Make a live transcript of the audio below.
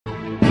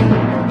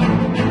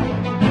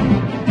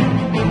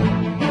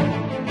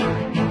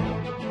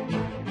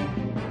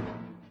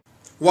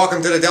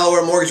Welcome to the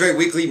Delaware Mortgage Rate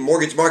Weekly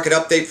Mortgage Market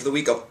Update for the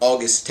week of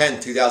August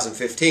 10,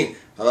 2015.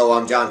 Hello,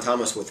 I'm John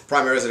Thomas with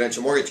Primary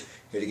Residential Mortgage,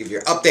 here to give you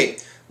your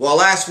update. Well,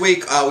 last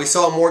week we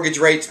saw mortgage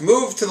rates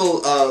move to the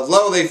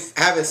low they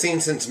haven't seen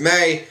since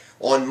May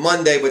on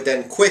Monday, but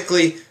then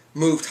quickly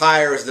moved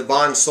higher as the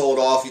bonds sold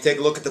off. You take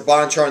a look at the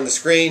bond chart on the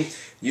screen,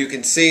 you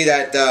can see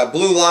that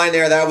blue line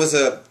there, that was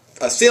a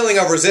ceiling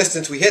of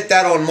resistance. We hit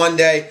that on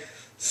Monday,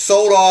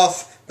 sold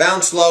off,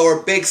 bounced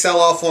lower, big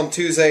sell-off on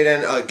Tuesday,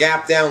 then a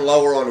gap down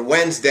lower on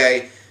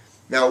Wednesday.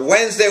 Now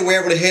Wednesday we were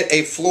able to hit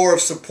a floor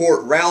of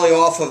support, rally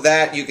off of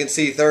that. You can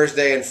see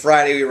Thursday and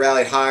Friday we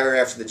rallied higher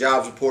after the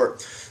jobs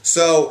report.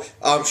 So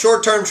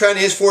short-term trend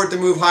is for it to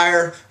move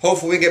higher.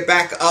 Hopefully we get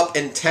back up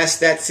and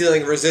test that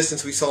ceiling of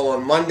resistance we saw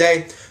on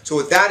Monday. So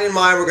with that in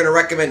mind, we're going to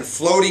recommend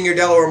floating your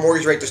Delaware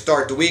mortgage rate to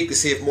start the week to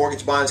see if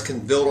mortgage bonds can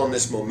build on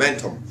this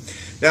momentum.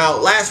 Now,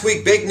 last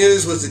week, big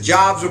news was the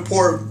jobs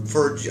report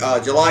for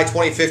July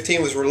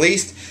 2015 was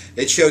released.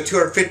 It showed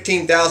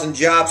 215,000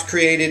 jobs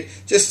created,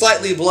 just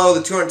slightly below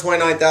the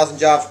 229,000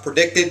 jobs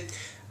predicted.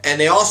 And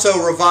they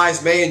also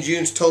revised May and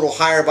June's total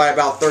higher by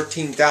about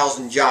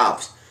 13,000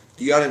 jobs.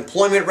 The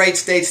unemployment rate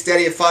stayed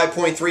steady at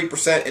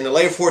 5.3%, and the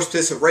labor force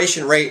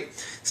participation rate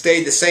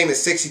stayed the same at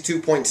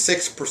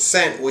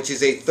 62.6%, which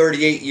is a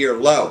 38-year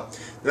low.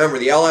 Remember,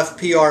 the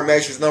LFPR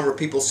measures the number of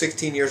people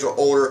 16 years or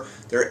older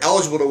that are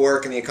eligible to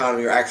work in the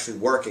economy are actually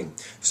working.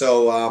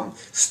 So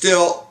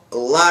still, a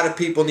lot of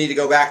people need to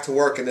go back to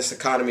work in this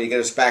economy to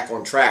get us back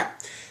on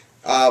track.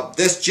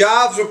 This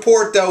jobs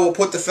report, though, will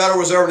put the Federal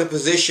Reserve in a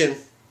position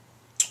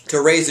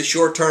to raise the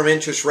short-term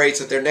interest rates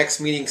at their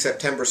next meeting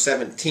September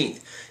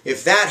 17th.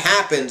 If that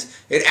happens,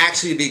 it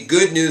actually be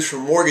good news for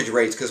mortgage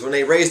rates, because when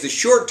they raise the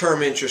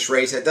short-term interest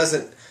rates, that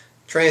doesn't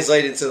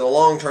translate into the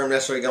long-term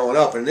necessarily going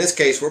up. In this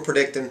case, we're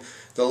predicting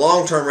the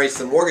long-term rates,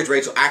 the mortgage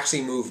rates, will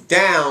actually move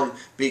down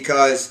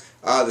because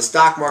the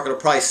stock market will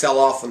probably sell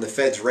off when the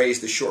Feds raise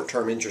the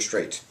short-term interest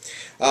rates.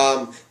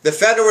 The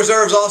Federal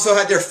Reserve's also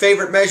had their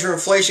favorite measure of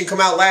inflation come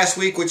out last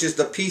week, which is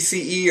the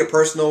PCE, or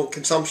Personal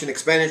Consumption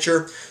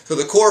Expenditure. So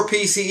the core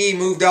PCE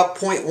moved up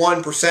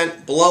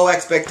 0.1%, below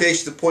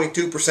expectations of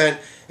 0.2%,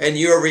 and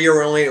year over year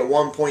we're only at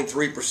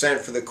 1.3%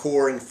 for the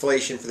core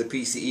inflation for the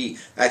PCE.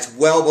 That's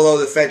well below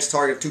the Fed's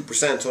target of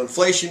 2%. So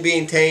inflation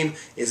being tamed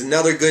is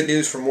another good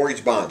news for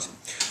mortgage bonds.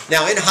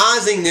 Now, in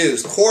housing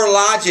news,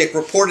 CoreLogic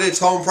reported its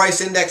home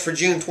price index for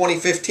June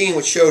 2015,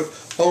 which showed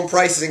home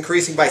prices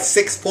increasing by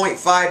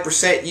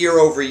 6.5% year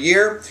over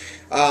year.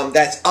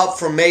 That's up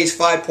from May's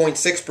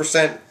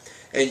 5.6%,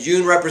 and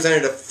June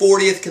represented a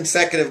 40th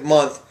consecutive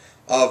month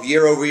of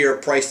year over year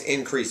price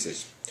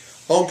increases.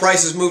 Home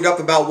prices moved up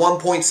about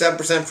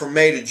 1.7% from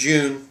May to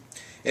June,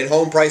 and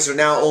home prices are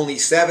now only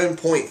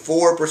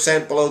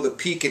 7.4% below the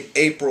peak in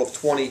April of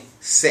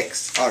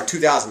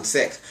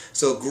 2006.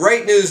 So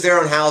great news there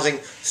on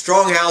housing.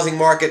 Strong housing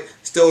market,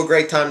 still a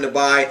great time to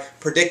buy.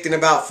 Predicting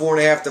about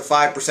 4.5% to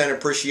 5%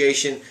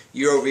 appreciation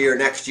year over year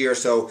next year,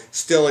 so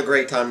still a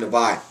great time to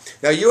buy.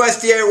 Now,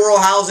 USDA Rural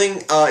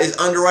Housing is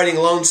underwriting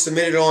loans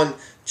submitted on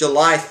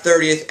July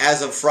 30th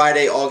as of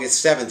Friday,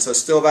 August 7th. So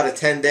still about a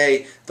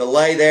 10-day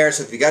delay there.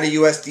 So if you got a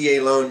USDA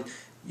loan,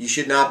 you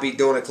should not be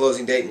doing a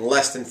closing date in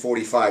less than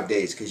 45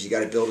 days because you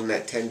got to build in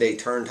that 10-day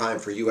turn time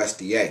for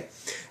USDA.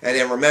 And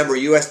then remember,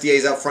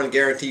 USDA's upfront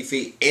guarantee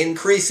fee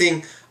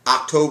increasing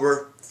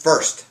October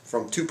 1st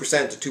from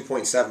 2% to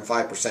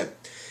 2.75%.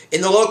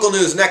 In the local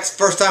news, next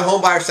first-time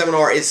homebuyer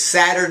seminar is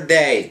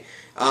Saturday,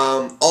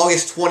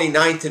 August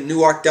 29th in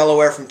Newark,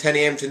 Delaware from 10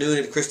 a.m. to noon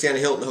at the Christiana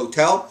Hilton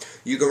Hotel.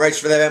 You can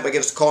register for that event by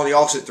giving us a call in the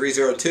office at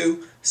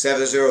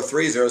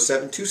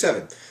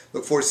 302-703-0727.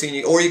 Look forward to seeing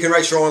you. Or you can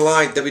register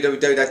online,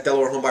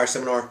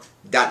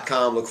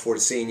 www.delawarehomebuyerSeminar.com. Look forward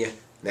to seeing you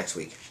next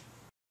week.